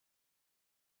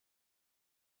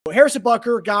Harrison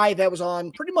Butker, guy that was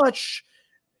on pretty much,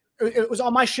 it was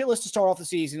on my shit list to start off the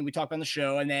season. We talked about on the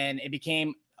show, and then it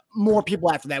became more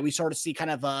people after that. We started to see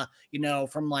kind of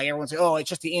from like everyone say, oh, it's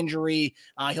just the injury.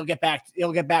 He'll get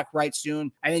back right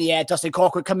soon. And then Dustin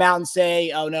Colquitt come out and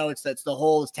say, oh no, it's the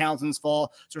whole, it's Townsend's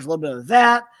fault. So there's a little bit of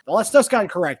that. All that stuff's gotten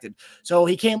corrected. So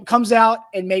he comes out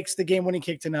and makes the game-winning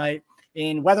kick tonight.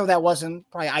 And whether that wasn't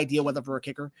probably ideal weather for a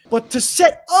kicker, but to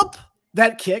set up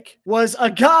that kick was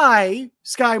a guy,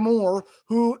 Skyy Moore,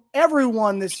 who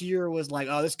everyone this year was like,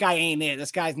 oh, this guy ain't it.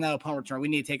 This guy's not a punt return. We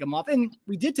need to take him off. And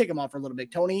we did take him off for a little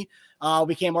bit. Tony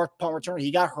became our punt returner.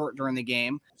 He got hurt during the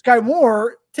game. Skyy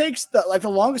Moore takes the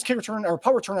longest kick return or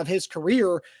punt return of his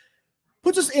career,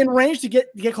 puts us in range to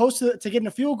get close to getting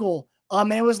a field goal.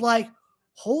 And it was like,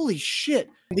 holy shit.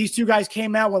 These two guys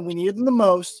came out when we needed them the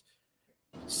most,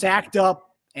 sacked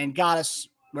up, and got us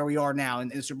where we are now in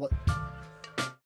the Super Bowl.